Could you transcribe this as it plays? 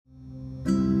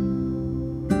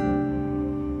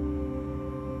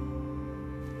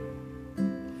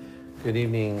Good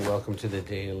evening. Welcome to the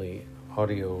daily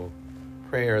audio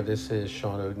prayer. This is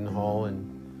Sean Odenhall,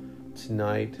 and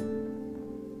tonight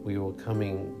we will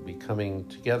be coming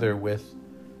together with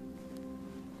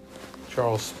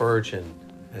Charles Spurgeon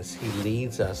as he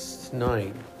leads us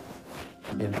tonight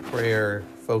in prayer,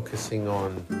 focusing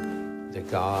on the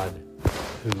God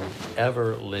who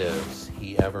ever lives.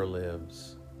 He ever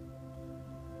lives.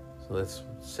 So let's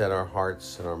set our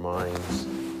hearts and our minds,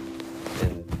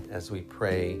 and as we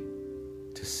pray,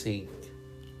 to seek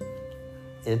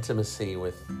intimacy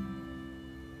with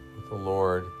the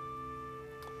Lord,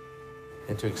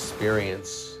 and to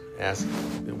ask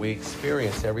that we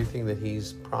experience everything that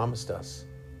He's promised us.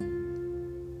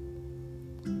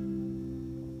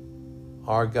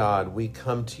 Our God, we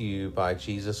come to you by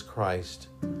Jesus Christ,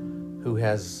 who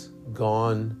has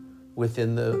gone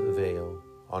within the veil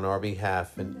on our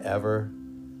behalf and ever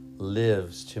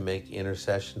lives to make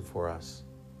intercession for us.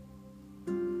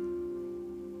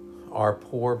 Our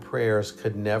poor prayers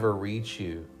could never reach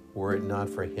you were it not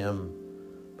for Him,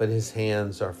 but His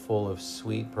hands are full of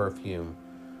sweet perfume,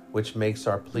 which makes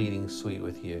our pleading sweet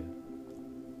with you.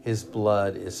 His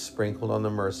blood is sprinkled on the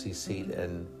mercy seat,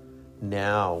 and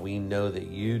now we know that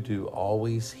you do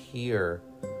always hear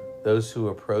those who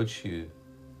approach you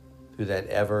through that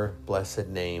ever blessed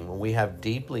name. And we have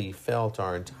deeply felt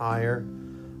our entire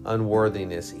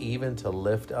unworthiness, even to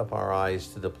lift up our eyes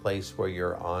to the place where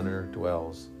your honor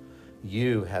dwells.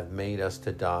 You have made us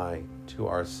to die to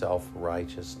our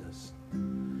self-righteousness.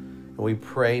 And we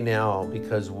pray now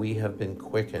because we have been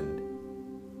quickened.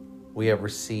 We have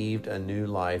received a new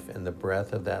life, and the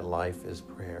breath of that life is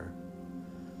prayer.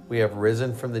 We have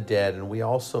risen from the dead, and we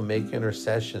also make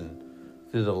intercession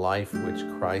through the life which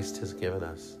Christ has given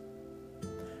us.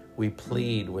 We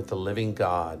plead with the living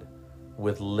God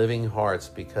with living hearts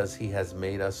because He has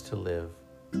made us to live.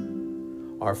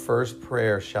 Our first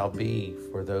prayer shall be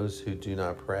for those who do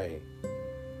not pray.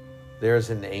 There is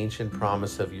an ancient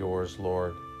promise of yours,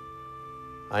 Lord.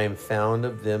 I am found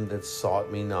of them that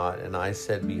sought me not, and I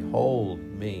said, behold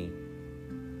me,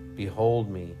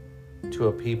 to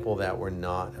a people that were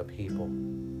not a people.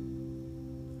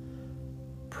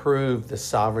 Prove the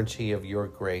sovereignty of your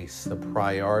grace, the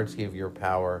priority of your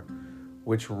power,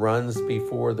 which runs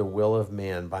before the will of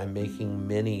man by making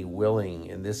many willing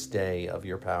in this day of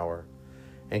your power,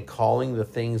 and calling the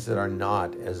things that are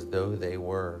not as though they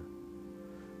were.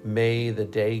 May the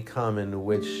day come in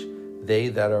which they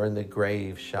that are in the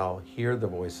grave shall hear the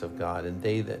voice of God, and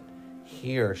they that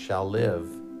hear shall live.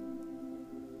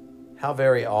 How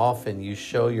very often you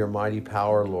show your mighty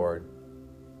power, Lord,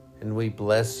 and we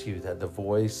bless you that the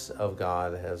voice of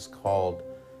God has called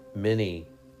many,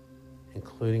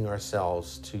 including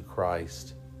ourselves, to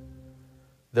Christ.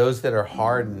 Those that are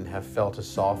hardened have felt a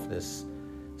softness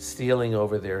stealing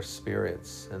over their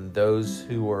spirits, and those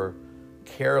who were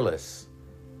careless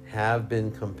have been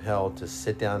compelled to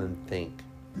sit down and think.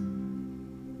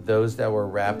 Those that were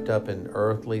wrapped up in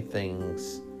earthly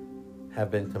things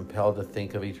have been compelled to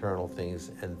think of eternal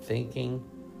things, and thinking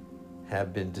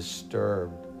have been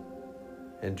disturbed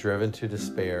and driven to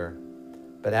despair,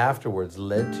 but afterwards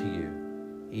led to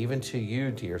you, even to you,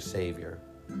 dear Savior,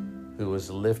 who was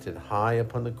lifted high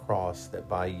upon the cross, that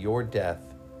by your death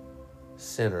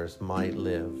sinners might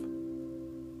live.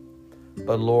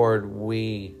 But Lord,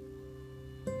 we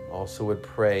also would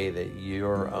pray that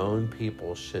your own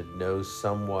people should know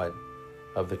somewhat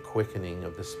of the quickening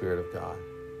of the Spirit of God.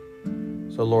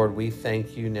 So Lord, we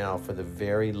thank you now for the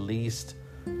very least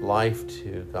life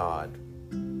to God,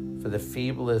 for the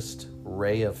feeblest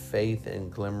ray of faith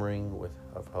and glimmering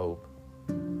of hope.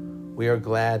 We are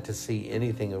glad to see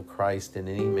anything of Christ in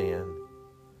any man.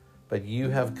 But you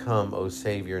have come, O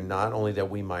Savior, not only that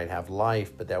we might have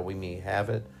life, but that we may have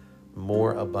it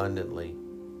more abundantly.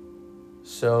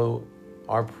 So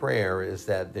our prayer is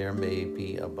that there may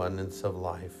be abundance of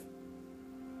life.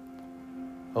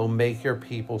 O make your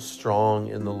people strong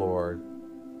in the Lord,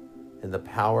 in the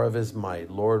power of His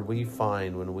might. Lord, we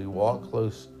find when we walk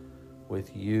close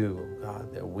with you,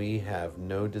 God, that we have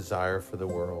no desire for the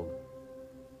world.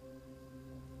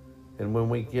 And when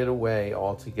we get away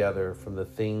altogether from the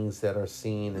things that are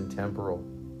seen and temporal,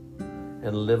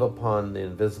 and live upon the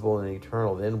invisible and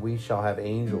eternal, then we shall have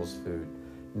angels' food.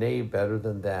 Nay, better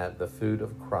than that, the food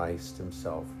of Christ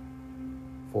Himself.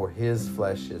 For His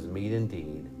flesh is meat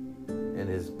indeed, and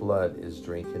His blood is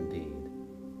drink indeed.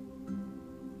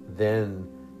 Then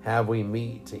have we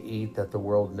meat to eat that the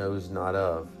world knows not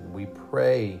of. And we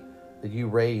pray that you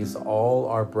raise all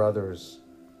our brothers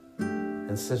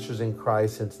and sisters in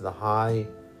Christ into the high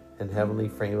and heavenly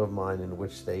frame of mind in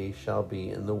which they shall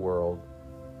be in the world,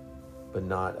 but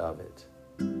not of it.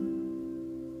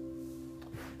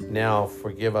 Now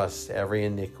forgive us every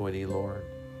iniquity, Lord.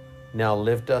 Now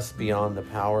lift us beyond the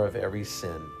power of every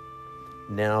sin.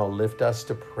 Now lift us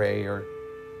to prayer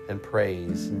and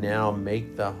praise. Now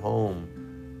make the home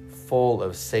full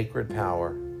of sacred power.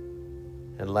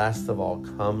 And last of all,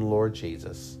 come, Lord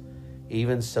Jesus.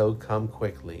 Even so, come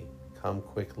quickly,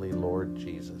 Lord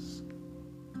Jesus.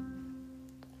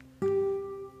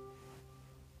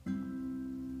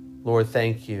 Lord,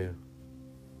 thank you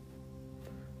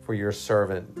for your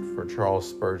servant, for Charles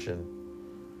Spurgeon,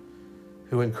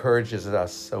 who encourages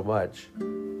us so much.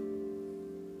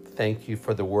 Thank you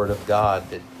for the word of God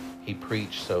that he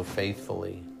preached so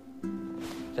faithfully.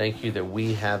 Thank you that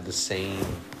we have the same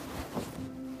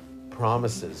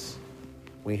promises.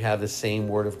 We have the same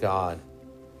word of God.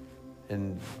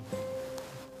 And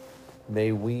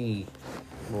may we,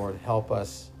 Lord, help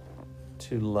us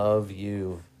to love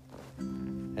you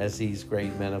as these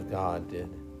great men of God did,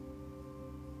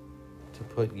 to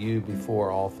put you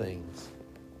before all things.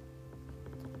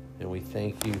 And we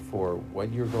thank you for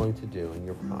what you're going to do in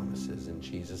your promises. In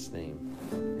Jesus' name,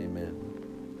 amen.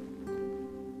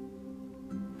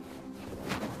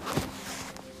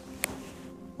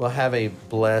 Well, have a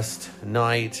blessed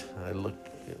night. I look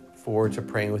forward to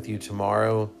praying with you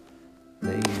tomorrow.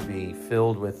 May you be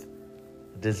filled with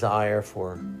desire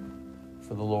for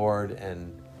the Lord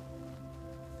and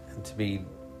to be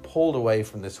pulled away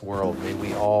from this world. May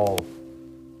we all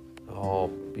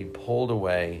be pulled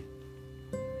away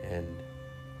and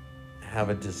have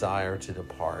a desire to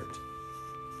depart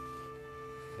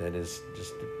that is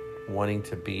just wanting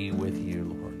to be with you,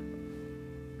 Lord.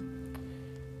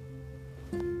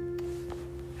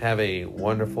 Have a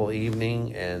wonderful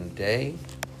evening and day.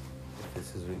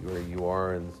 This is where you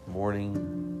are in this morning,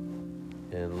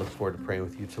 and look forward to praying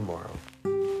with you tomorrow.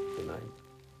 Good night.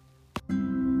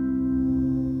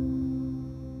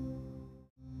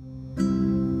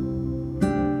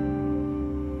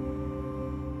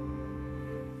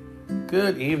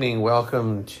 Good evening.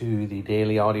 Welcome to the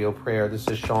Daily Audio Prayer. This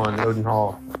is Sean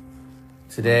Odenhall.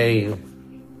 Today,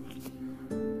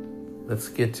 let's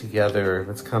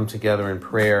come together in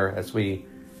prayer as we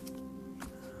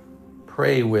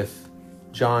pray with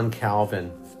John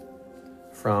Calvin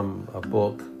from a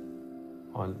book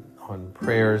on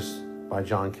prayers by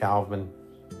John Calvin,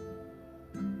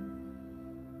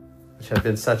 which have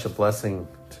been such a blessing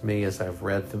to me as I've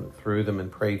read through them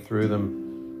and prayed through them.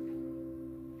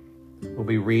 We'll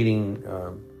be reading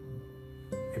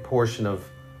a portion of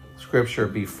Scripture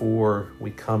before we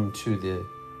come to the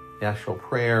actual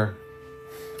prayer,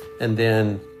 and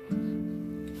then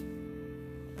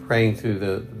praying through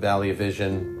the Valley of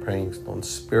Vision, praying on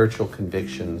spiritual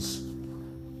convictions.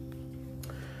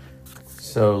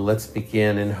 So let's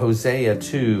begin in Hosea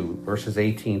 2, verses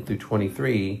 18 through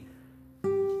 23.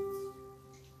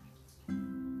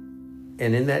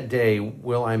 And in that day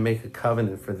will I make a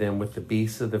covenant for them with the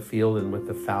beasts of the field and with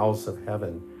the fowls of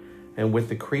heaven and with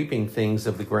the creeping things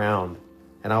of the ground.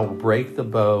 And I will break the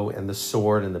bow and the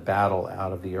sword and the battle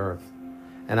out of the earth.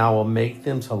 And I will make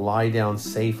them to lie down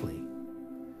safely.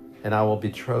 And I will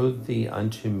betroth thee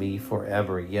unto me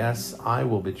forever. Yes, I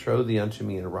will betroth thee unto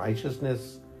me in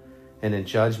righteousness and in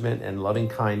judgment and loving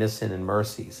kindness and in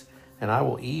mercies. And I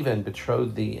will even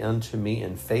betroth thee unto me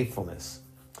in faithfulness.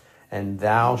 And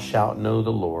thou shalt know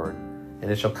the Lord.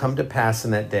 And it shall come to pass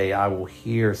in that day, I will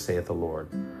hear, saith the Lord.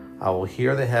 I will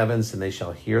hear the heavens, and they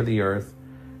shall hear the earth,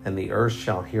 and the earth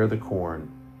shall hear the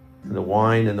corn, and the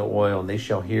wine and the oil, and they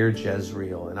shall hear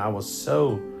Jezreel. And I will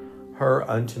sow her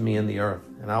unto me in the earth,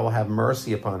 and I will have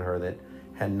mercy upon her that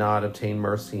had not obtained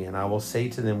mercy. And I will say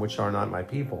to them which are not my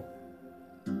people,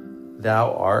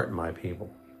 Thou art my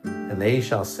people. And they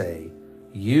shall say,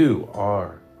 You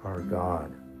are our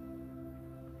God.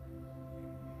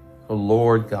 O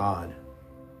Lord God,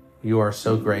 you are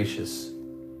so gracious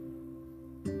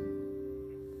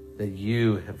that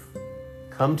you have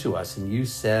come to us, and you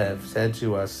said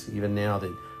to us even now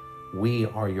that we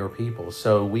are your people.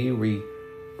 So we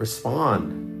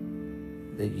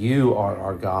respond that you are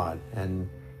our God, and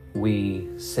we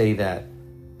say that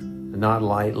not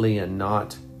lightly and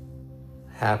not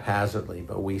haphazardly,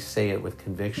 but we say it with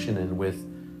conviction and with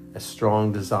a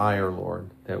strong desire, Lord,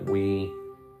 that we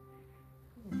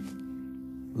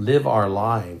live our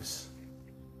lives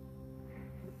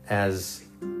as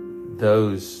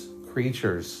those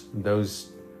creatures,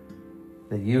 those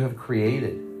that you have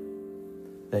created,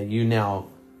 that you now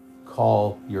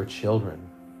call your children,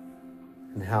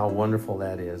 and how wonderful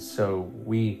that is. So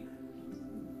we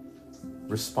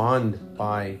respond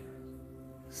by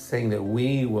saying that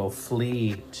we will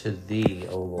flee to thee,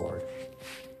 O Lord.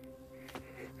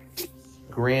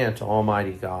 Grant,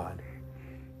 Almighty God,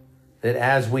 that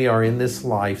as we are in this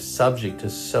life subject to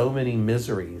so many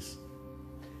miseries,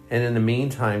 and in the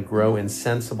meantime grow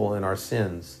insensible in our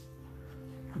sins,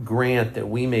 grant that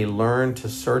we may learn to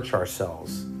search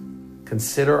ourselves,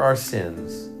 consider our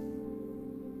sins,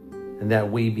 and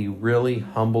that we be really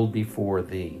humbled before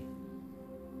thee,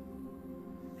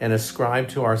 and ascribe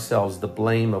to ourselves the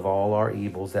blame of all our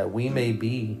evils, that we may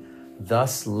be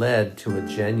thus led to a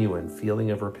genuine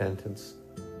feeling of repentance,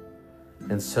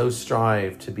 and so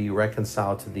strive to be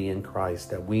reconciled to thee in Christ,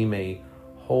 that we may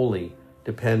wholly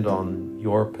depend on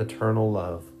your paternal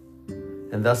love,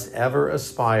 and thus ever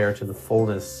aspire to the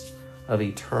fullness of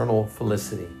eternal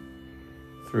felicity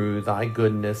through thy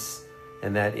goodness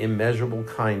and that immeasurable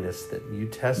kindness that you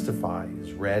testify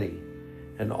is ready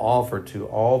and offered to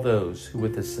all those who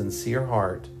with a sincere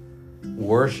heart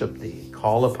worship thee,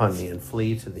 call upon thee, and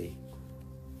flee to thee.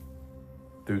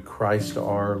 Through Christ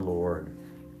our Lord.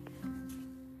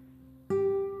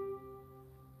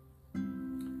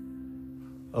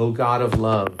 O God of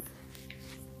love,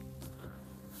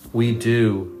 we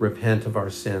do repent of our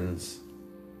sins,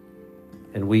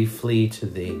 and we flee to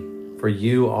thee, for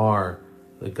you are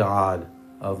the God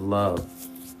of love.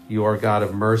 You are God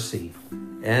of mercy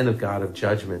and a God of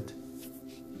judgment.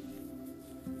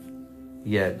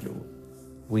 Yet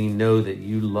we know that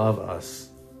you love us,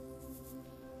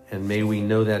 and may we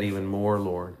know that even more,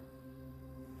 Lord.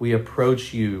 We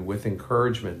approach you with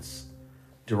encouragements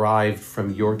derived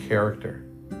from your character,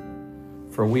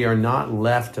 for we are not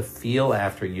left to feel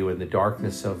after you in the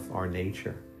darkness of our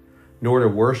nature, nor to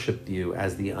worship you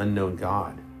as the unknown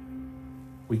God.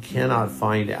 We cannot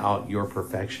find out your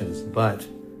perfections, but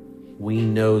we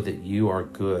know that you are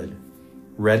good,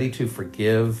 ready to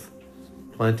forgive,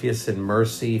 plenteous in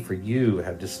mercy, for you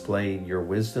have displayed your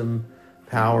wisdom,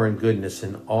 power, and goodness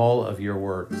in all of your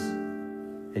works,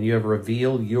 and you have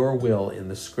revealed your will in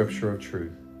the scripture of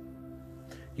truth.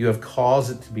 You have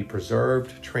caused it to be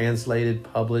preserved, translated,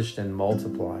 published, and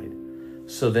multiplied,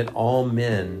 so that all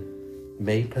men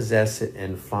may possess it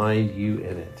and find you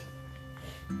in it.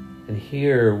 And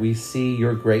here we see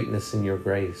your greatness and your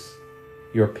grace,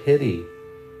 your pity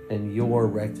and your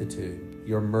rectitude,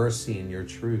 your mercy and your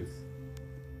truth,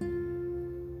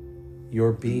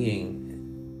 your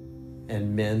being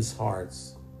and men's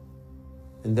hearts.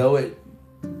 And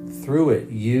through it,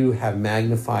 you have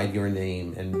magnified your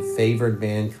name and favored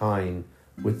mankind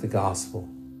with the gospel.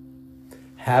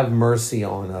 Have mercy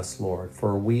on us, Lord,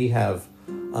 for we have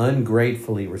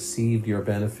ungratefully received your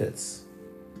benefits.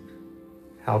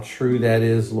 How true that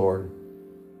is, Lord.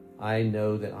 I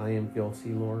know that I am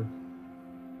guilty, Lord,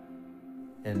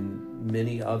 and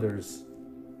many others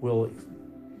will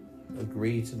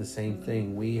agree to the same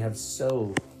thing. We have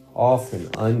so often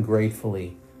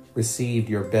ungratefully received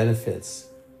your benefits,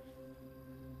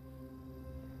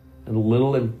 and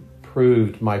little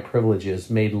improved my privileges,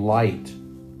 made light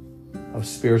of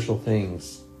spiritual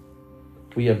things.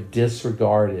 We have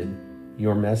disregarded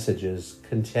your messages,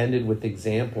 contended with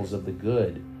examples of the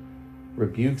good,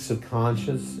 rebukes of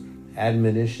conscience,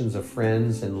 admonitions of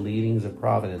friends, and leadings of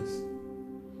providence.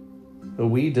 But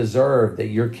we deserve that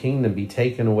your kingdom be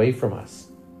taken away from us.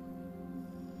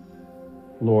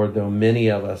 Lord, though many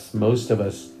of us, most of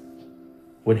us,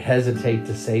 would hesitate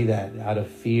to say that out of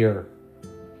fear,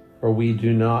 for we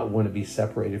do not want to be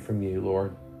separated from you,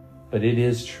 Lord. But it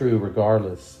is true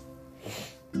regardless.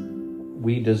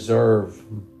 We deserve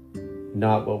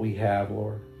not what we have,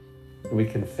 Lord. And we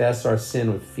confess our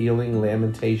sin with feeling,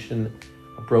 lamentation,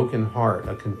 a broken heart,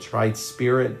 a contrite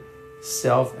spirit,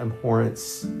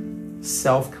 self-abhorrence,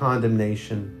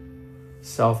 self-condemnation,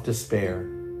 self-despair.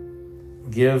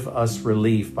 Give us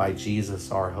relief by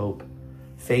Jesus, our hope,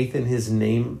 faith in his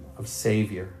name of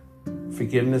Savior,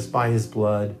 forgiveness by his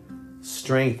blood,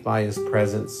 strength by his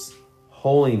presence,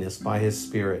 holiness by his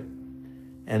Spirit,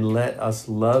 and let us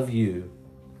love you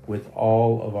with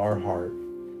all of our heart.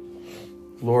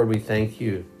 Lord, we thank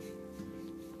you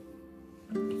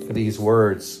for these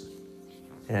words,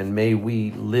 and may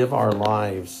we live our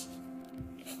lives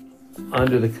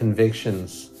under the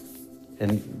convictions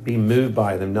and be moved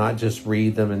by them, not just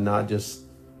read them and not just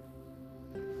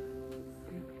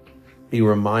be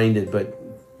reminded, but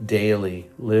daily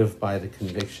live by the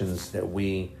convictions that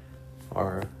we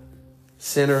are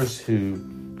sinners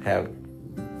who have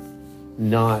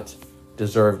not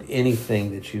deserved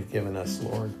anything that you've given us,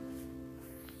 Lord.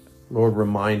 Lord,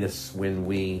 remind us when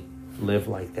we live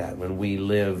like that, when we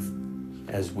live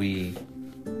as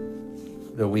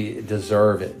that we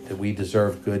deserve it, that we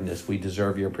deserve goodness, we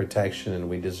deserve your protection, and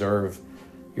we deserve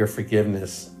your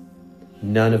forgiveness.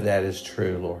 None of that is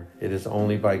true, Lord. It is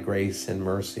only by grace and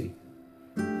mercy,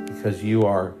 because you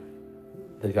are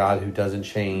the God who doesn't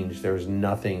change. There's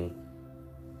nothing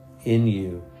in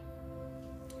you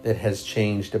that has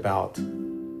changed about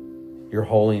your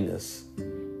holiness.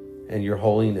 And your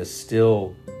holiness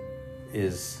still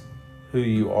is who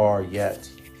you are, yet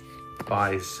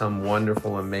by some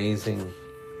wonderful, amazing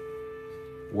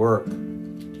work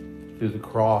through the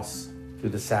cross, through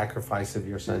the sacrifice of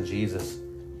your Son Jesus,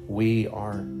 we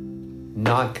are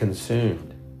not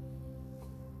consumed.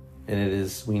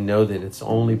 And we know that it's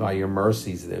only by your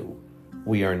mercies that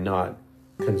we are not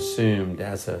consumed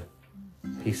as a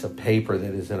piece of paper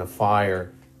that is in a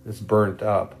fire that's burnt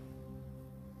up.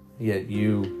 Yet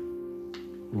you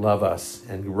love us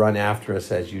and run after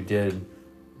us as you did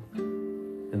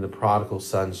in the prodigal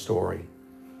son story.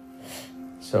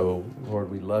 So, Lord,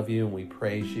 we love you and we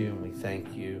praise you and we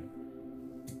thank you.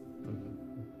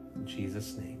 In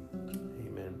Jesus' name,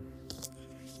 amen.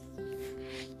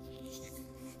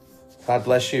 God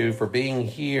bless you for being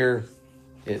here.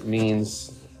 It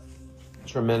means a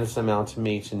tremendous amount to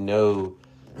me to know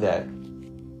that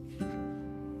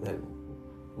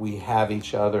we have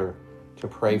each other to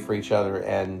pray for each other,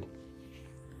 and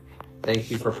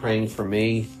thank you for praying for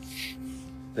me,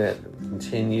 that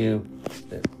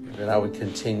I would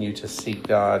continue to seek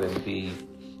God and be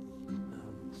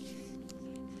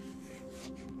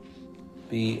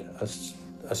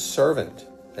a servant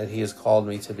that he has called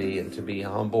me to be, and to be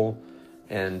humble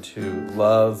and to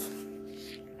love,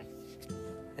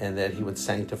 and that he would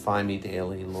sanctify me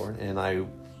daily, Lord. And I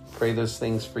pray those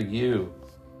things for you.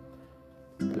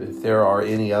 If there are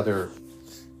any other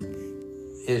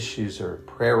issues or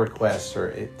prayer requests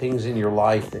or things in your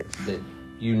life that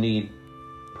you need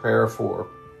prayer for,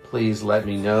 please let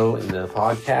me know in the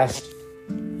podcast,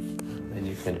 and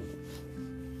you can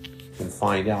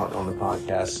find out on the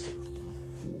podcast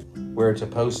where to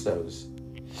post those.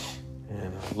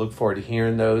 And I look forward to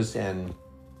hearing those, and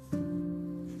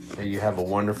may you have a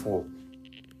wonderful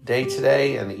day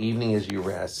today and evening as you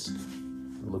rest.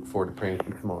 I look forward to praying with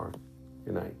you tomorrow.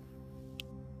 Good night.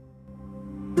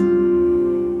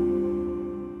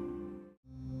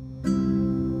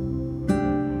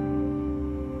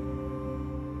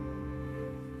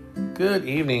 Good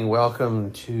evening.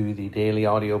 Welcome to the Daily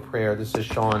Audio Prayer. This is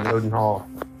Sean Odenhall.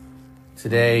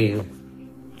 Today,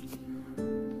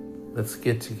 let's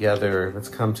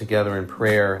come together in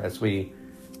prayer as we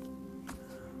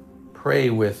pray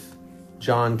with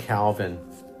John Calvin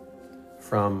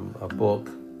from a book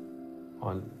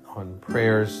on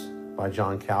prayers by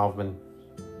John Calvin,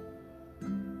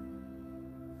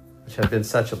 which have been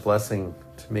such a blessing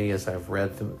to me as I've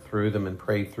read through them and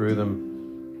prayed through them.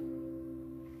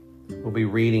 We'll be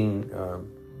reading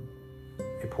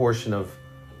a portion of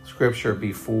Scripture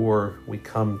before we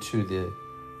come to the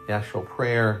actual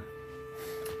prayer,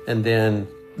 and then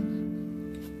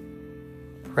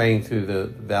praying through the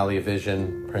Valley of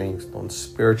Vision, praying on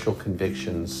spiritual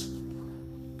convictions.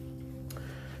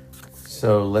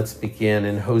 So let's begin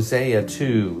in Hosea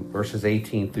 2, verses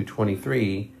 18 through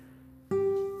 23.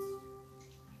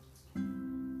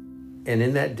 And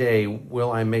in that day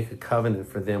will I make a covenant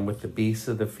for them with the beasts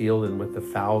of the field and with the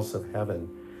fowls of heaven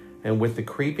and with the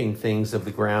creeping things of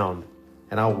the ground.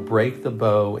 And I will break the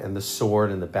bow and the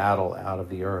sword and the battle out of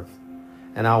the earth.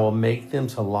 And I will make them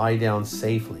to lie down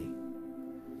safely.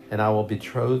 And I will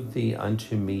betroth thee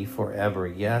unto me forever.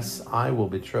 Yes, I will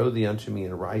betroth thee unto me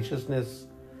in righteousness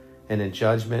and in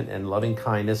judgment and loving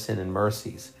kindness and in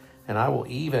mercies. And I will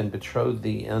even betroth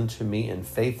thee unto me in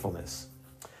faithfulness.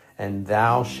 And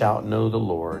thou shalt know the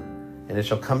Lord. And it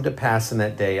shall come to pass in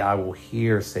that day, I will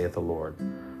hear, saith the Lord.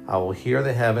 I will hear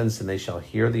the heavens, and they shall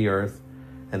hear the earth,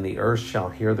 and the earth shall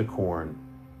hear the corn,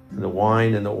 and the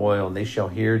wine and the oil, and they shall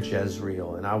hear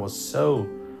Jezreel. And I will sow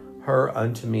her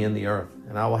unto me in the earth,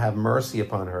 and I will have mercy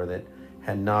upon her that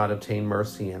had not obtained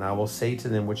mercy. And I will say to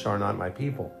them which are not my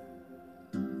people,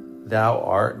 Thou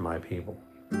art my people.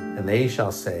 And they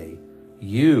shall say,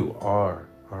 You are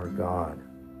our God.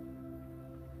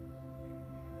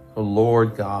 O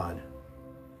Lord God,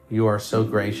 you are so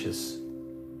gracious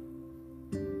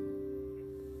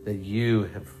that you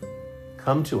have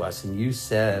come to us, and you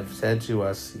said to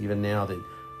us even now that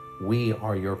we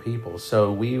are your people.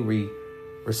 So we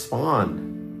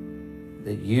respond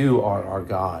that you are our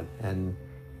God, and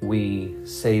we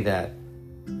say that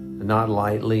not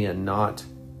lightly and not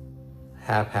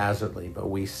haphazardly, but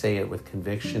we say it with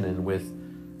conviction and with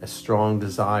a strong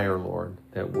desire, Lord,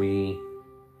 that we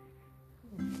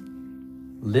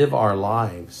live our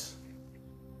lives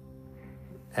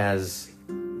as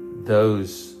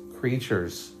those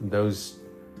creatures, those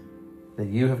that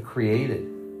you have created,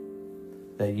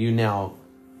 that you now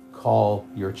call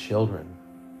your children.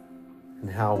 and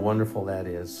how wonderful that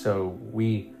is. So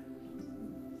we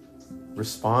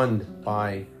respond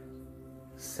by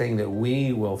saying that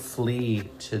we will flee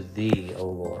to thee, O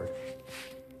Lord.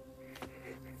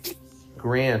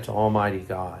 Grant, Almighty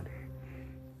God,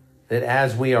 that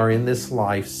as we are in this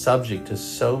life subject to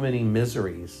so many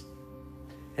miseries,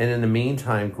 and in the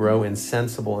meantime grow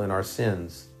insensible in our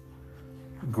sins,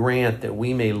 grant that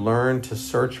we may learn to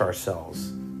search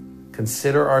ourselves,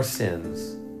 consider our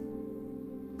sins,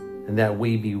 and that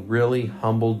we be really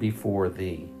humbled before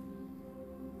thee,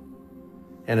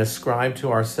 and ascribe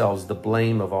to ourselves the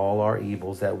blame of all our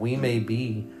evils, that we may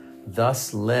be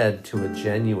thus led to a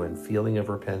genuine feeling of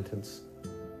repentance,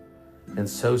 and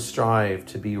so strive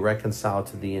to be reconciled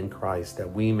to thee in Christ,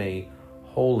 that we may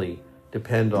wholly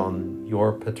depend on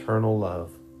your paternal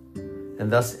love,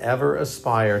 and thus ever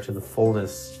aspire to the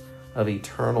fullness of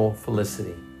eternal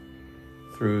felicity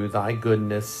through thy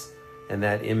goodness and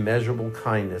that immeasurable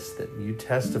kindness that you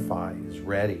testify is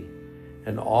ready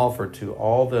and offered to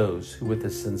all those who with a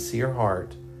sincere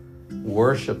heart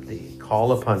worship thee,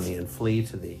 call upon thee, and flee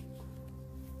to thee.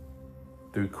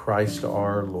 Through Christ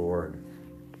our Lord.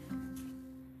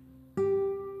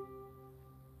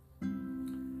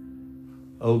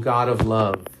 O God of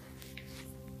love,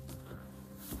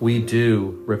 we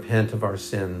do repent of our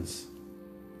sins,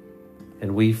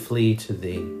 and we flee to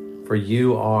thee, for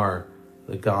you are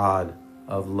the God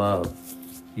of love.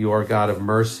 You are God of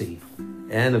mercy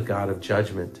and a God of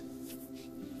judgment.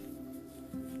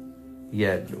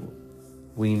 Yet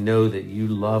we know that you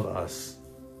love us,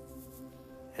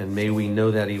 and may we know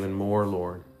that even more,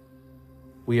 Lord.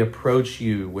 We approach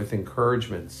you with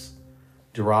encouragements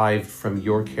derived from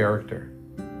your character,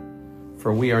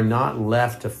 for we are not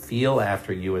left to feel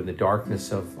after you in the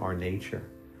darkness of our nature,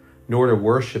 nor to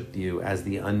worship you as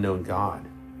the unknown God.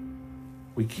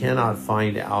 We cannot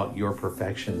find out your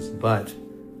perfections, but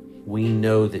we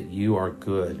know that you are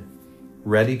good,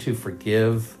 ready to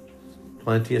forgive,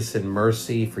 plenteous in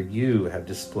mercy, for you have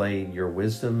displayed your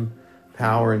wisdom,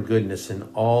 power, and goodness in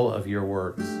all of your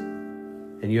works,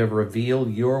 and you have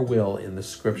revealed your will in the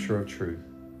scripture of truth.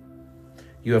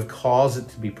 You have caused it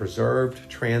to be preserved,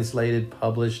 translated,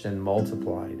 published, and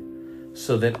multiplied,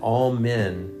 so that all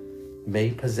men may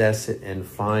possess it and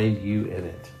find you in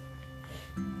it.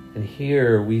 And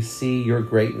here we see your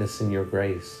greatness and your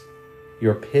grace,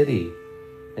 your pity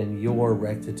and your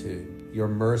rectitude, your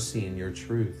mercy and your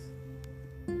truth,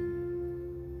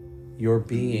 your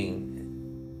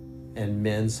being and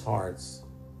men's hearts.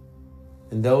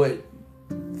 And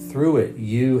through it,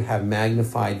 you have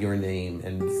magnified your name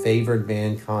and favored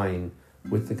mankind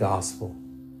with the gospel.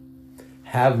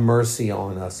 Have mercy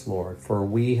on us, Lord, for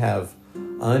we have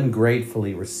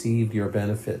ungratefully received your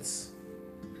benefits.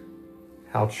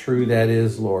 How true that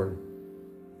is, Lord.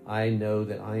 I know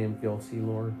that I am guilty,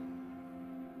 Lord,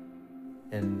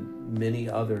 and many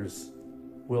others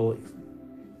will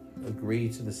agree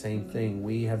to the same thing.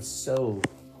 We have so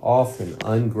often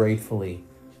ungratefully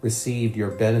received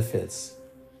your benefits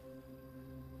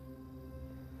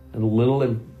and little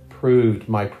improved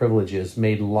my privileges,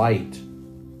 made light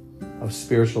of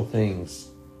spiritual things.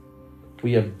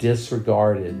 We have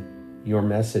disregarded your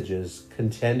messages,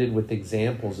 contended with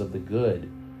examples of the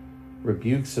good,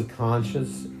 rebukes of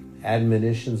conscience,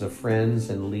 admonitions of friends,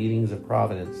 and leadings of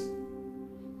providence.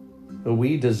 But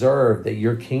we deserve that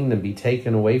your kingdom be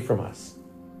taken away from us.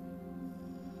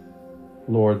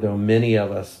 Lord, though many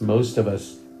of us, most of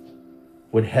us,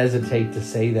 would hesitate to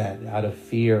say that out of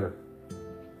fear,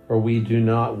 for we do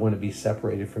not want to be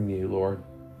separated from you, Lord.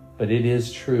 But it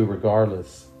is true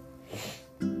regardless.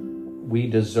 We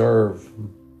deserve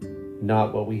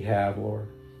not what we have, Lord.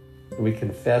 And we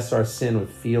confess our sin with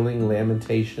feeling,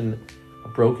 lamentation, a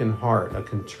broken heart, a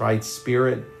contrite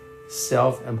spirit,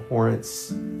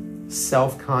 self-abhorrence,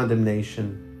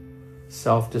 self-condemnation,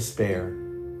 self-despair.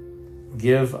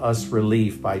 Give us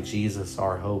relief by Jesus,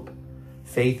 our hope,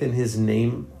 faith in his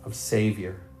name of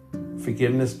Savior,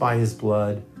 forgiveness by his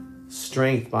blood,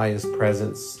 strength by his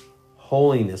presence,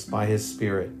 holiness by his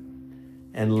Spirit,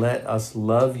 and let us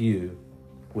love you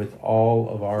with all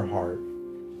of our heart.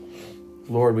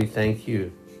 Lord, we thank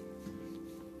you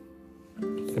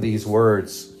for these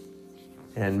words,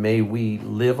 and may we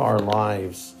live our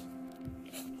lives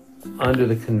under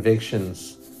the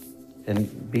convictions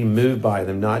and be moved by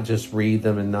them, not just read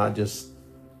them and not just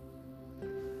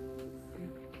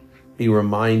be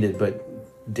reminded, but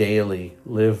daily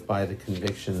live by the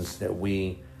convictions that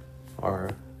we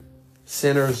are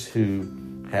sinners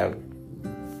who have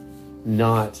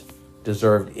not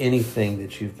deserved anything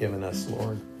that you've given us,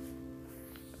 Lord.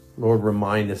 Lord,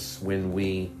 remind us when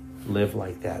we live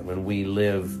like that, when we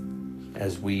live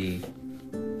as we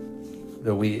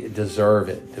that we deserve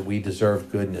it, that we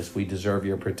deserve goodness, we deserve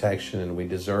your protection, and we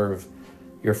deserve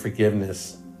your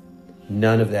forgiveness.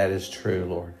 None of that is true,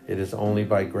 Lord. It is only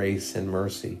by grace and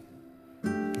mercy,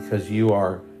 because you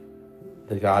are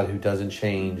the God who doesn't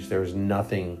change. There's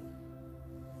nothing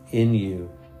in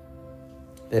you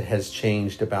that has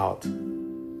changed about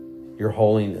your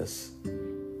holiness,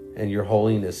 and your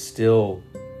holiness still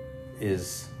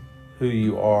is who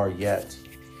you are, yet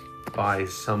by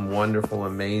some wonderful,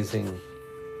 amazing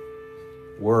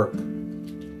work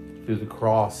through the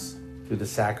cross, through the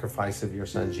sacrifice of your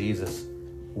Son Jesus,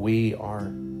 we are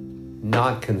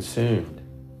not consumed.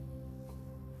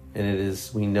 And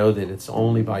we know that it's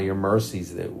only by your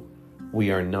mercies that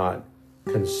we are not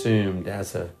consumed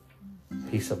as a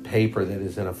piece of paper that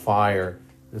is in a fire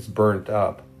that's burnt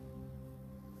up.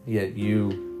 Yet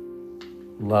you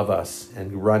love us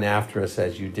and run after us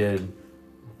as you did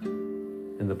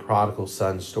in the prodigal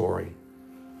son story.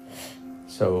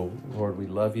 So, Lord, we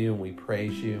love you and we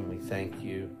praise you and we thank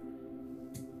you.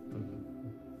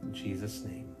 In Jesus'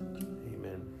 name,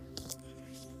 amen.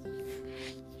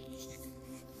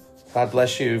 God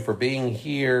bless you for being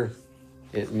here.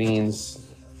 It means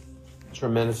a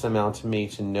tremendous amount to me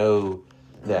to know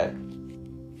that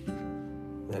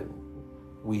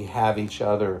we have each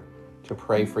other to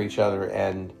pray for each other.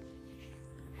 And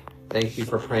thank you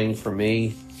for praying for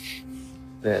me,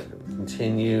 that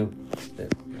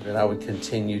I would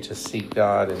continue to seek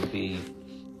God and be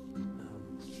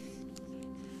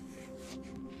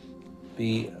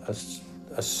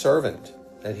a servant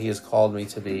that he has called me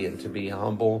to be, and to be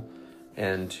humble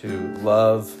and to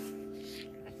love,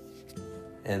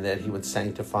 and that he would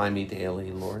sanctify me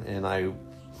daily, Lord. And I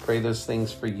pray those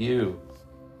things for you.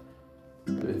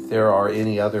 If there are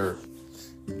any other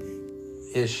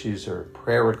issues or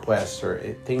prayer requests or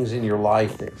things in your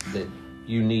life that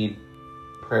you need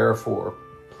prayer for,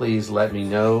 please let me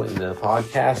know in the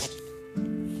podcast,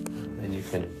 and you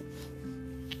can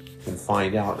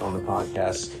find out on the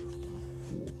podcast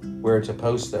where to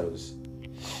post those.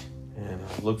 And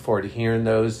I look forward to hearing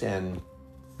those, and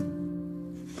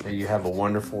may you have a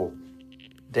wonderful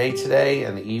day today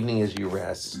and the evening as you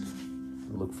rest.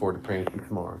 I look forward to praying for you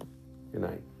tomorrow. Good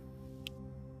night.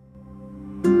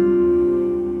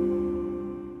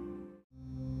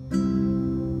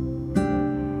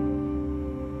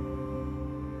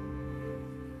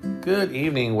 Good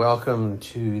evening. Welcome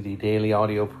to the Daily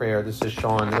Audio Prayer. This is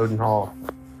Sean Odenhall.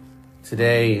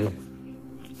 Today,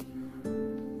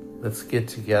 let's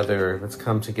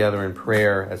come together in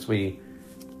prayer as we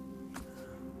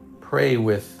pray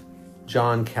with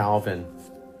John Calvin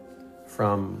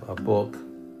from a book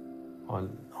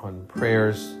on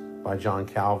prayers by John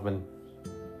Calvin,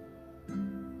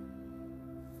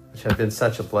 which have been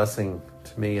such a blessing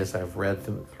to me as I've read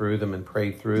through them and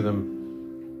prayed through them.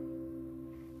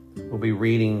 We'll be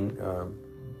reading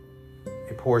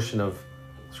a portion of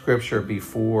Scripture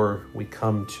before we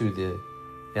come to the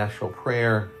actual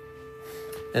prayer,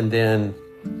 and then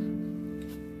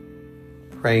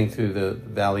praying through the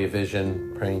Valley of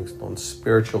Vision, praying on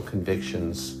spiritual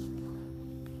convictions.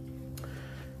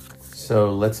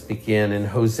 So let's begin in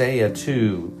Hosea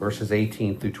 2, verses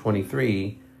 18 through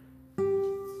 23.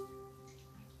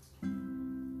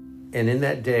 And in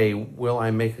that day will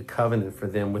I make a covenant for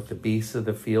them with the beasts of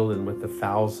the field and with the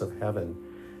fowls of heaven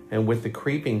and with the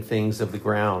creeping things of the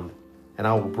ground. And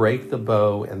I will break the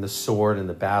bow and the sword and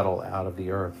the battle out of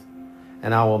the earth.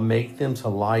 And I will make them to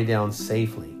lie down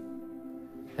safely.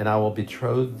 And I will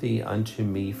betroth thee unto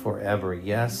me forever.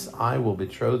 Yes, I will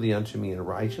betroth thee unto me in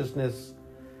righteousness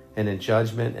and in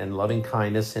judgment and loving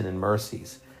kindness and in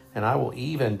mercies. And I will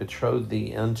even betroth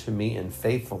thee unto me in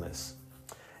faithfulness.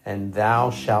 And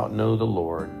thou shalt know the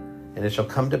Lord. And it shall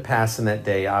come to pass in that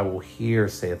day, I will hear,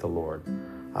 saith the Lord.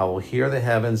 I will hear the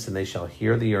heavens, and they shall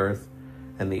hear the earth,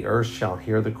 and the earth shall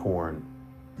hear the corn,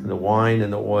 and the wine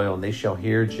and the oil, and they shall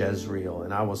hear Jezreel.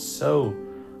 And I will sow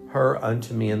her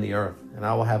unto me in the earth, and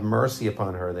I will have mercy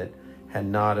upon her that had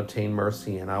not obtained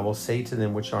mercy. And I will say to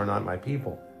them which are not my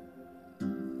people,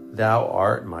 Thou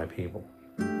art my people.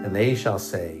 And they shall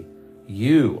say,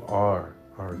 You are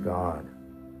our God.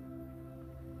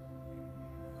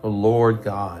 O Lord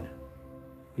God,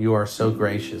 you are so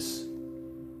gracious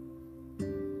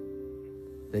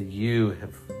that you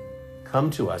have come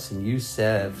to us, and you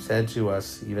said to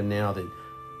us even now that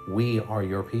we are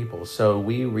your people. So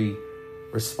we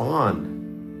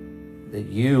respond that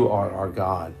you are our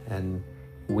God, and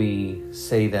we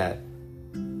say that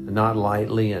not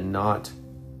lightly and not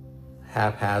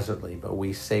haphazardly, but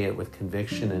we say it with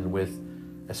conviction and with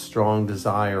a strong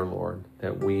desire, Lord,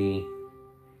 that we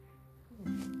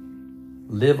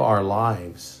live our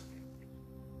lives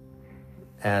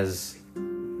as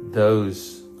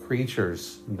those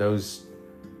creatures, those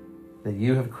that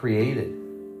you have created,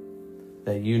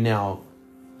 that you now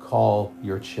call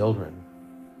your children.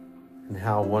 And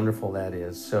how wonderful that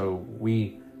is. So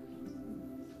we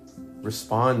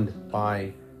respond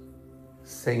by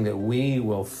saying that we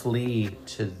will flee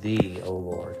to thee, O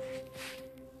Lord.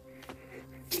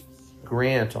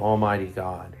 Grant, Almighty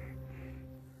God,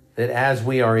 that as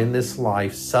we are in this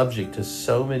life subject to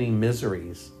so many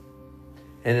miseries,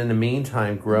 and in the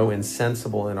meantime grow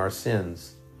insensible in our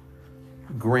sins,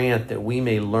 grant that we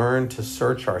may learn to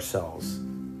search ourselves,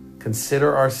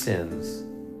 consider our sins,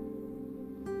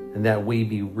 and that we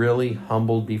be really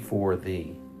humbled before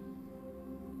thee,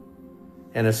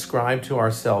 and ascribe to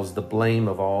ourselves the blame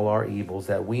of all our evils,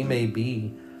 that we may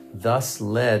be thus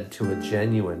led to a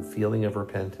genuine feeling of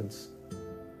repentance,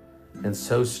 and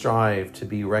so strive to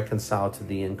be reconciled to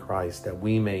thee in Christ, that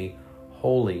we may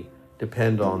wholly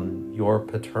depend on your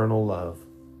paternal love,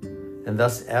 and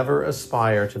thus ever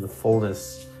aspire to the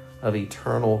fullness of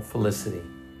eternal felicity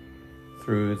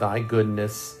through thy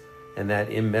goodness and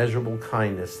that immeasurable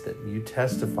kindness that you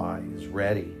testify is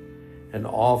ready and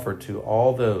offered to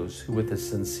all those who with a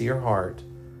sincere heart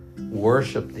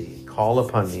worship thee, call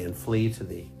upon thee, and flee to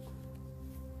thee.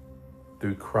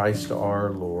 Through Christ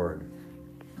our Lord.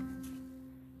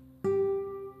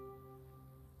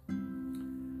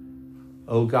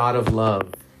 O God of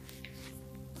love,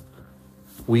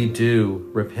 we do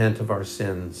repent of our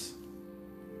sins,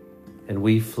 and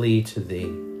we flee to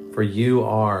thee, for you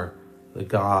are the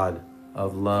God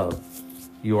of love.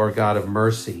 You are God of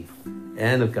mercy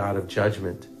and a God of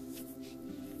judgment.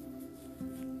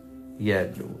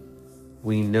 Yet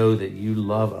we know that you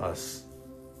love us,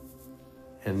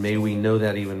 and may we know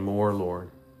that even more,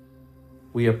 Lord.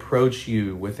 We approach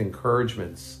you with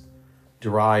encouragements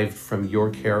derived from your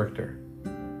character,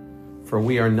 for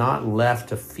we are not left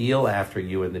to feel after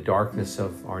you in the darkness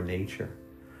of our nature,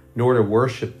 nor to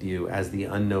worship you as the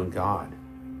unknown God.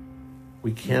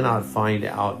 We cannot find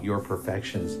out your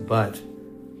perfections, but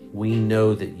we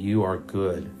know that you are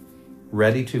good,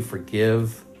 ready to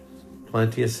forgive,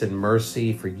 plenteous in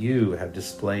mercy, for you have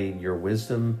displayed your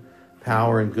wisdom,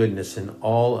 power, and goodness in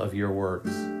all of your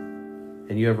works,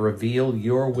 and you have revealed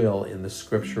your will in the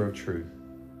scripture of truth.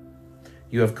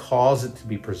 You have caused it to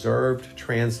be preserved,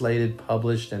 translated,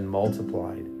 published, and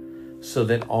multiplied, so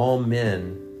that all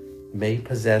men may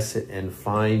possess it and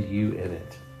find you in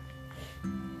it.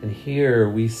 And here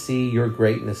we see your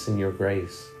greatness and your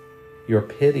grace, your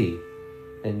pity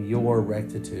and your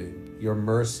rectitude, your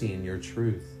mercy and your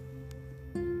truth,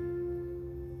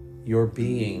 your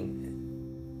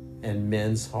being and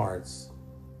men's hearts.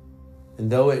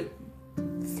 And though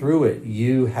through it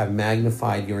you have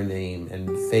magnified your name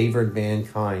and favored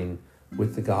mankind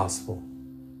with the gospel,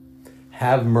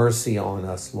 have mercy on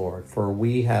us, Lord, for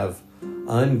we have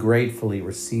ungratefully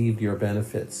received your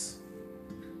benefits.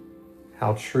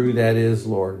 How true that is,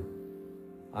 Lord.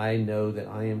 I know that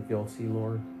I am guilty,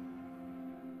 Lord,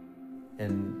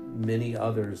 and many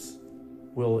others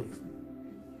will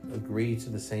agree to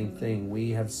the same thing.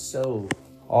 We have so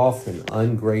often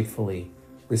ungratefully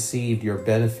received your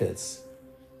benefits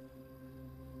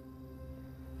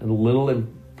and little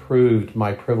improved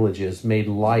my privileges, made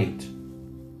light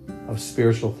of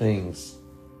spiritual things.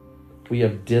 We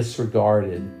have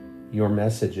disregarded your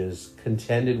messages,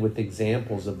 contended with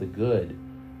examples of the good,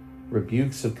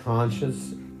 rebukes of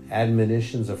conscience,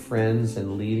 admonitions of friends,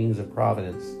 and leadings of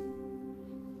providence.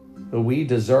 But we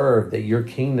deserve that your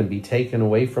kingdom be taken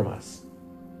away from us.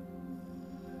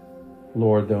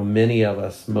 Lord, though many of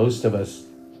us, most of us,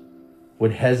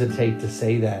 would hesitate to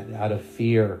say that out of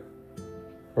fear,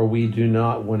 for we do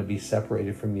not want to be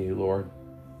separated from you, Lord.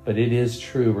 But it is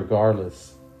true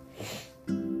regardless.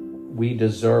 We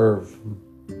deserve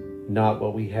not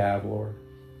what we have, Lord.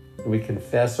 We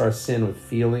confess our sin with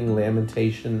feeling,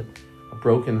 lamentation, a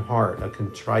broken heart, a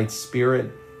contrite spirit,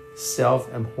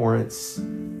 self-abhorrence,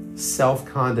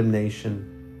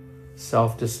 self-condemnation,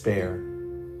 self-despair.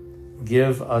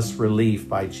 Give us relief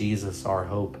by Jesus, our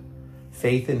hope,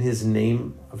 faith in his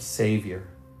name of Savior,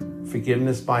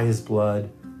 forgiveness by his blood,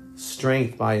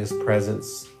 strength by his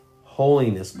presence,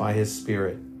 holiness by his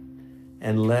Spirit,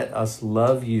 and let us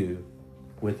love you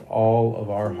with all of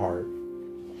our heart.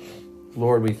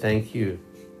 Lord, we thank you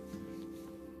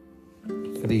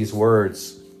for these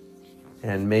words,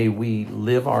 and may we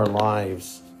live our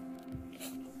lives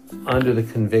under the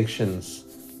convictions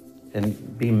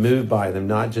and be moved by them,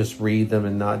 not just read them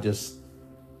and not just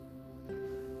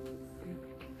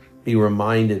be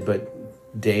reminded, but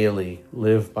daily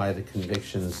live by the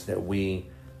convictions that we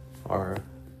are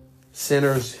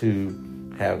sinners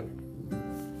who have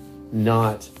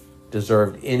not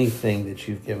deserved anything that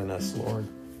you've given us, Lord.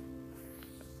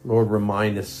 Lord,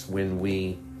 remind us when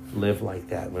we live like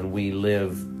that, when we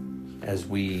live as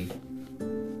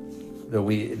that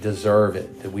we deserve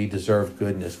it, that we deserve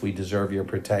goodness, we deserve your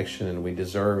protection, and we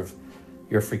deserve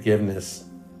your forgiveness.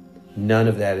 None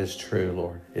of that is true,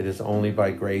 Lord. It is only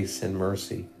by grace and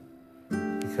mercy,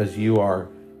 because you are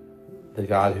the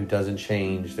God who doesn't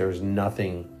change. There's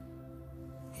nothing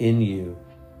in you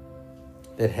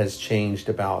that has changed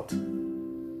about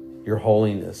your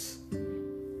holiness,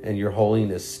 and your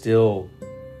holiness still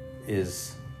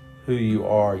is who you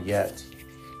are, yet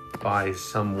by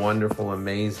some wonderful,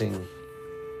 amazing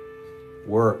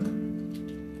work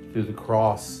through the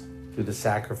cross, through the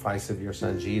sacrifice of your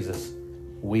Son Jesus,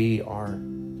 we are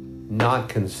not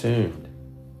consumed.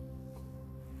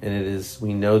 And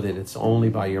we know that it's only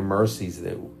by your mercies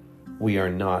that we are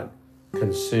not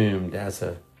consumed as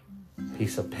a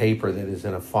piece of paper that is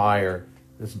in a fire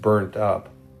that's burnt up.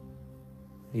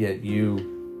 Yet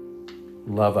you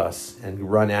love us and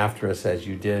run after us as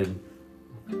you did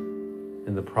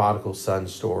in the prodigal son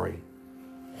story.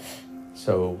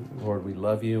 So, Lord, we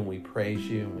love you and we praise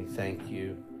you and we thank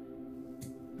you.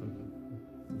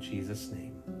 In Jesus'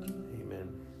 name, amen.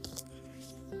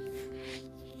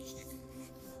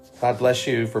 God bless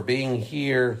you for being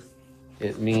here.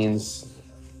 It means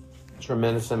a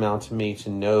tremendous amount to me to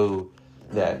know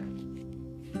that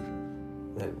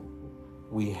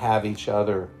we have each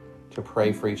other to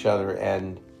pray for each other.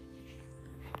 And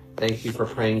thank you for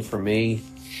praying for me,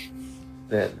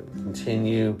 that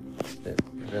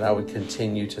I would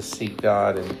continue to seek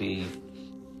God and be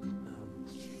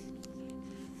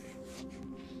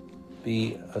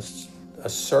a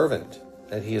servant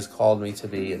that he has called me to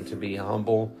be, and to be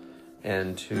humble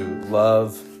and to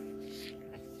love,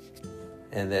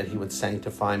 and that he would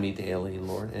sanctify me daily,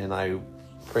 Lord. And I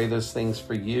pray those things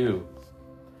for you.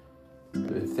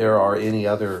 If there are any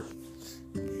other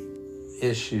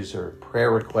issues or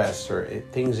prayer requests or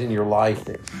things in your life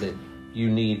that you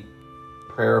need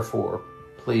prayer for,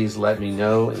 please let me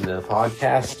know in the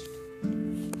podcast,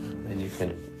 and you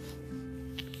can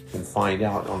find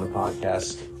out on the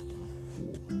podcast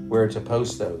where to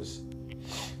post those.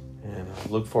 And I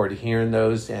look forward to hearing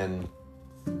those, and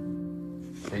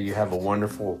may you have a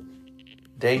wonderful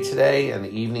day today and the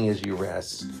evening as you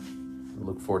rest. I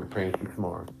look forward to praying with you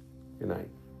tomorrow. Good night.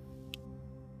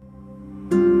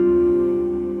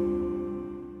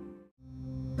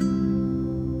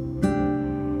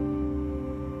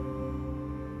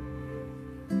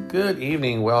 Good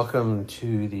evening. Welcome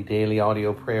to the Daily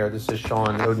Audio Prayer. This is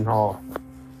Sean Odenhall.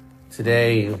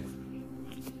 Today,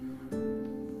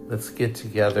 let's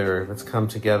come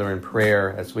together in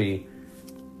prayer as we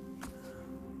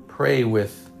pray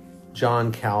with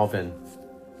John Calvin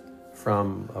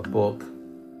from a book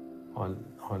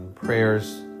on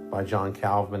prayers by John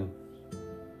Calvin,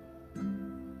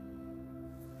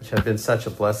 which have been such a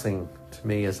blessing to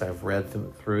me as I've read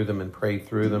through them and prayed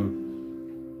through them.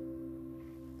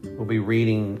 We'll be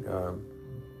reading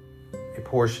a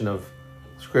portion of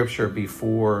Scripture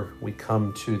before we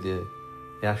come to the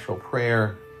actual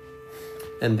prayer,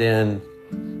 and then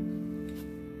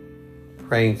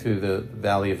praying through the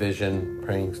Valley of Vision,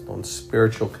 praying on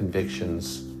spiritual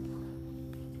convictions.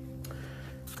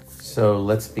 So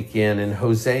let's begin in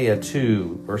Hosea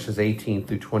 2, verses 18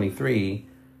 through 23.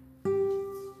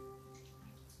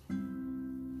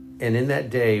 And in that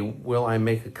day will I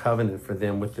make a covenant for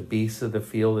them with the beasts of the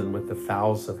field and with the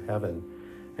fowls of heaven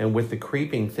and with the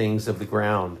creeping things of the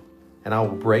ground. And I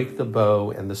will break the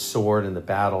bow and the sword and the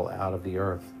battle out of the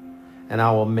earth. And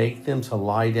I will make them to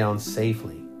lie down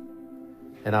safely.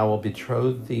 And I will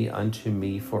betroth thee unto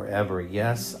me forever.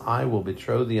 Yes, I will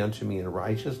betroth thee unto me in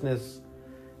righteousness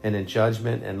and in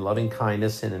judgment and loving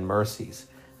kindness and in mercies.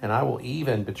 And I will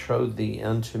even betroth thee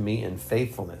unto me in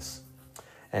faithfulness.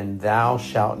 And thou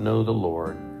shalt know the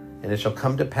Lord. And it shall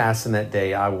come to pass in that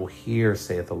day, I will hear,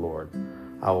 saith the Lord.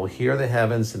 I will hear the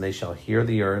heavens, and they shall hear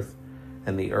the earth,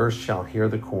 and the earth shall hear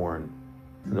the corn,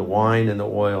 and the wine and the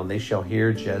oil, and they shall hear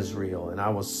Jezreel. And I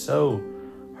will sow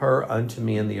her unto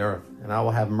me in the earth, and I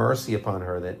will have mercy upon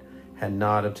her that had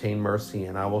not obtained mercy.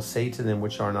 And I will say to them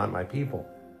which are not my people,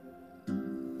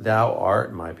 Thou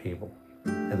art my people.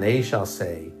 And they shall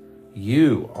say,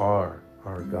 You are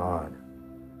our God.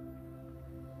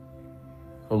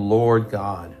 O Lord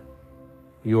God,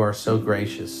 you are so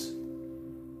gracious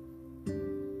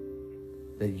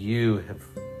that you have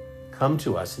come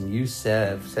to us, and you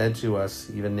said to us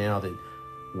even now that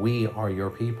we are your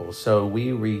people. So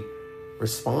we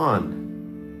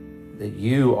respond that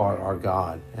you are our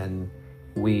God, and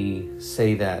we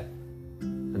say that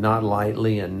not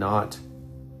lightly and not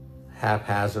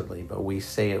haphazardly, but we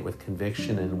say it with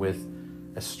conviction and with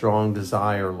a strong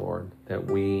desire, Lord, that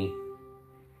we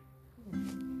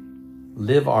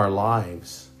live our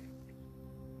lives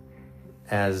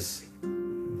as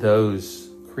those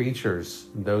creatures,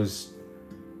 those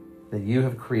that you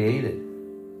have created,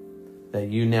 that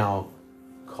you now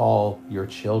call your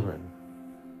children.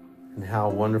 And how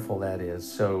wonderful that is.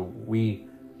 So we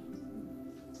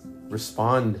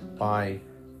respond by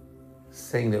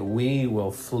saying that we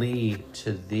will flee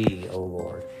to thee, O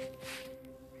Lord.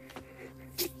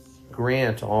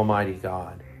 Grant, Almighty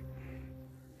God,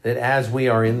 that as we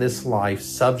are in this life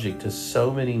subject to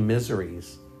so many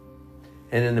miseries,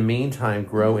 and in the meantime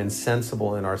grow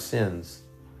insensible in our sins,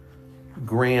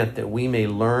 grant that we may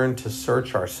learn to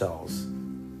search ourselves,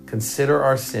 consider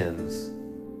our sins,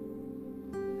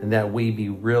 and that we be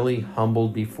really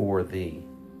humbled before thee,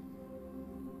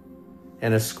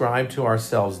 and ascribe to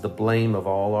ourselves the blame of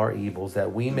all our evils,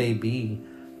 that we may be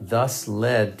thus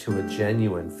led to a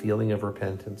genuine feeling of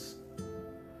repentance,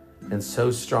 and so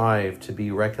strive to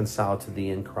be reconciled to thee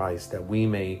in Christ, that we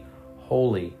may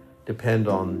wholly depend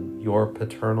on your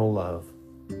paternal love,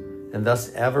 and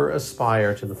thus ever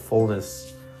aspire to the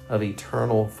fullness of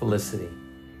eternal felicity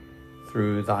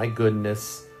through thy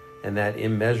goodness and that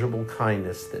immeasurable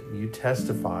kindness that you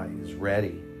testify is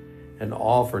ready and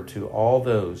offered to all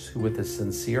those who with a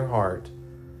sincere heart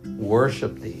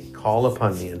worship thee, call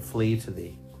upon thee, and flee to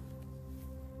thee.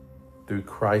 Through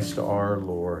Christ our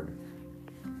Lord.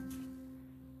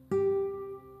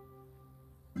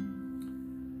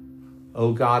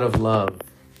 O God of love,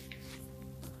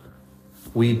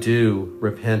 we do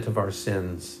repent of our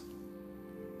sins,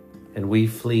 and we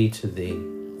flee to thee,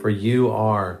 for you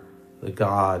are the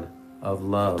God of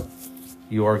love.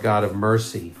 You are God of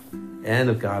mercy and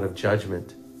of God of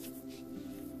judgment.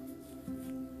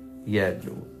 Yet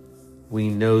we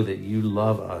know that you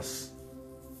love us,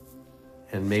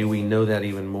 and may we know that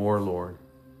even more, Lord.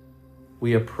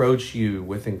 We approach you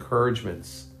with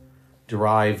encouragements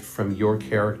derived from your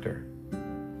character,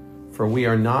 for we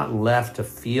are not left to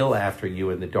feel after you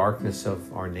in the darkness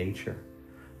of our nature,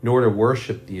 nor to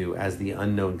worship you as the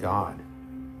unknown God.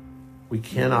 We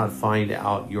cannot find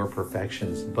out your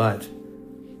perfections, but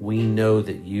we know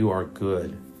that you are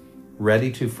good,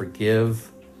 ready to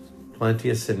forgive,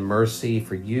 plenteous in mercy,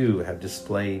 for you have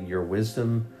displayed your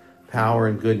wisdom, power,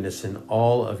 and goodness in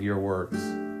all of your works,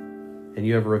 and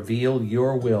you have revealed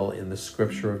your will in the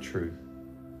scripture of truth.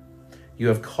 You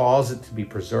have caused it to be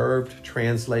preserved,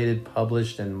 translated,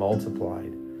 published, and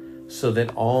multiplied, so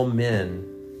that all men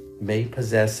may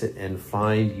possess it and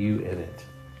find you in it.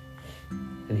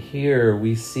 And here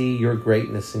we see your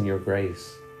greatness and your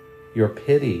grace, your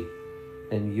pity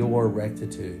and your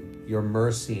rectitude, your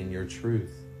mercy and your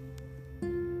truth,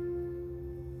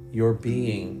 your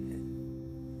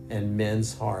being and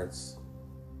men's hearts.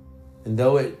 And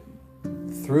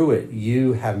through it,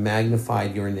 you have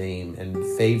magnified your name and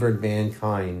favored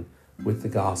mankind with the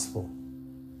gospel.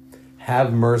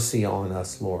 Have mercy on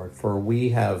us, Lord, for we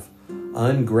have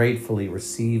ungratefully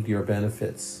received your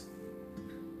benefits.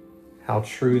 How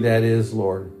true that is,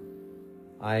 Lord.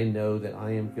 I know that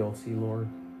I am guilty, Lord,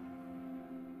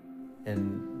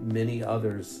 and many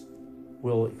others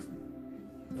will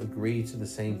agree to the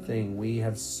same thing. We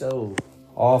have so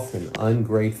often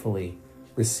ungratefully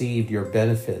received your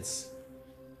benefits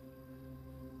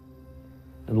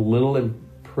and little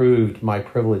improved my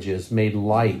privileges, made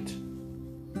light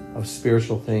of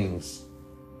spiritual things.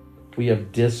 We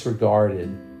have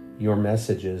disregarded your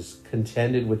messages,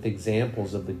 contended with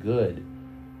examples of the good,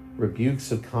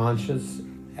 rebukes of conscience,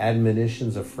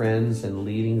 admonitions of friends, and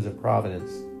leadings of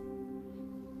providence.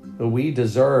 But we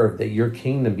deserve that your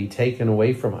kingdom be taken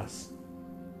away from us.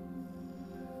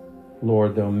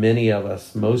 Lord, though many of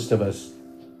us, most of us,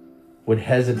 would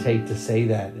hesitate to say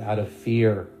that out of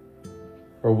fear,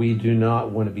 for we do not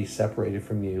want to be separated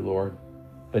from you, Lord.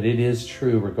 But it is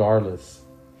true regardless.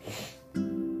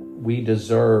 We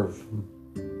deserve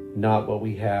not what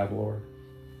we have, Lord.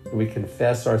 We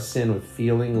confess our sin with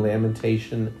feeling,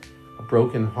 lamentation, a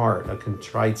broken heart, a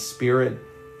contrite spirit,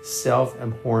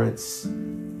 self-abhorrence,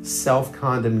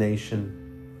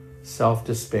 self-condemnation,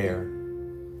 self-despair.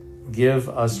 Give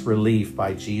us relief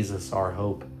by Jesus, our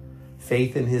hope,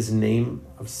 faith in his name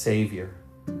of Savior,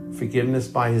 forgiveness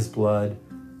by his blood,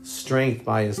 strength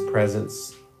by his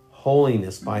presence,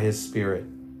 holiness by his Spirit,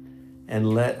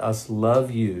 and let us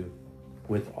love you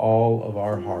with all of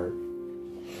our heart.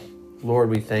 Lord,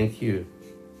 we thank you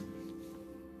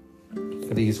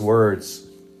for these words,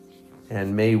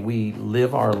 and may we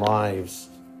live our lives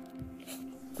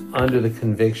under the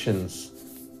convictions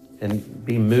and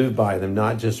be moved by them,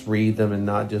 not just read them and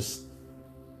not just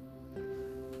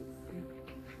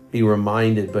be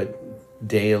reminded, but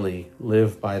daily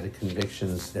live by the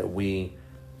convictions that we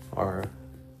are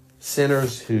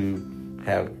sinners who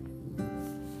have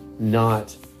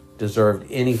not deserved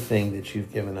anything that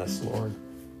you've given us, Lord.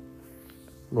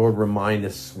 Lord, remind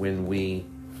us when we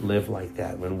live like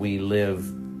that, when we live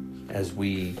as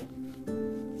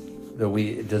that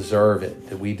we deserve it,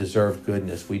 that we deserve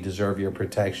goodness, we deserve your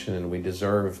protection, and we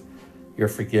deserve your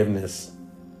forgiveness.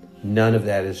 None of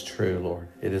that is true, Lord.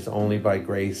 It is only by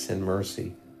grace and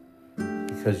mercy,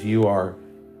 because you are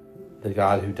the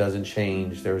God who doesn't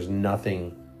change. There's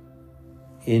nothing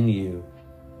in you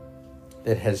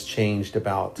that has changed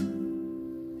about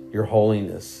your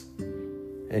holiness,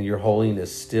 and your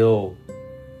holiness still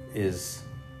is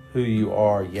who you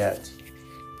are, yet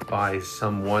by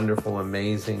some wonderful,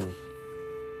 amazing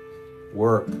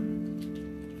work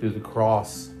through the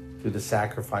cross, through the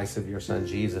sacrifice of your Son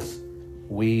Jesus,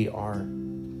 we are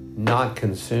not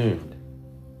consumed.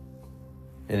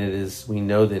 And we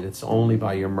know that it's only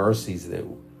by your mercies that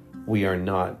we are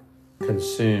not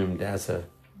consumed as a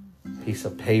piece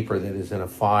of paper that is in a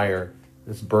fire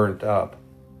that's burnt up.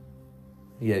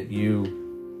 Yet you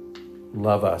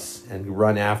love us and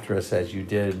run after us as you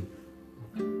did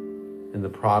in the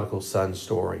prodigal son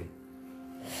story.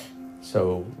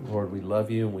 So, Lord, we love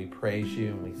you and we praise you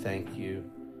and we thank you.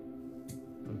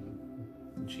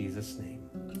 In Jesus' name,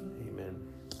 amen.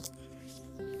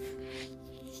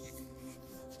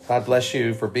 God bless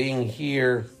you for being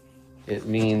here. It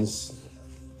means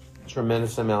a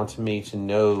tremendous amount to me to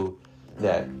know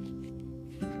that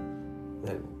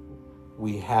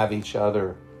we have each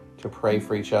other to pray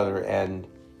for each other. And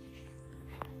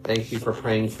thank you for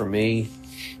praying for me,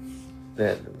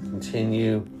 that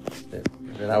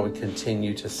I would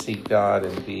continue to seek God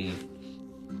and be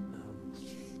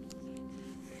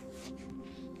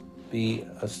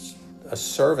a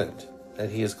servant that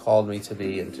he has called me to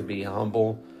be, and to be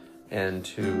humble and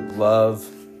to love,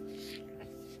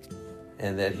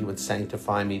 and that he would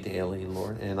sanctify me daily,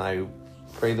 Lord. And I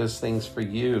pray those things for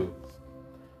you.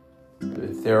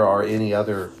 If there are any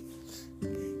other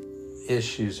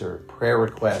issues or prayer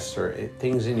requests or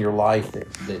things in your life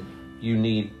that you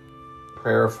need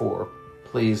prayer for,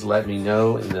 please let me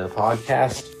know in the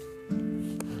podcast,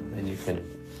 and you can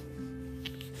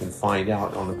find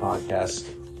out on the podcast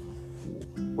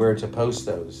where to post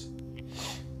those.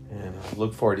 And I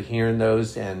look forward to hearing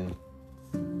those, and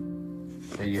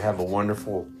may you have a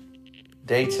wonderful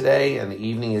day today and the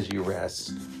evening as you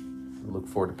rest. I look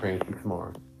forward to praying with you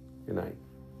tomorrow. Good night.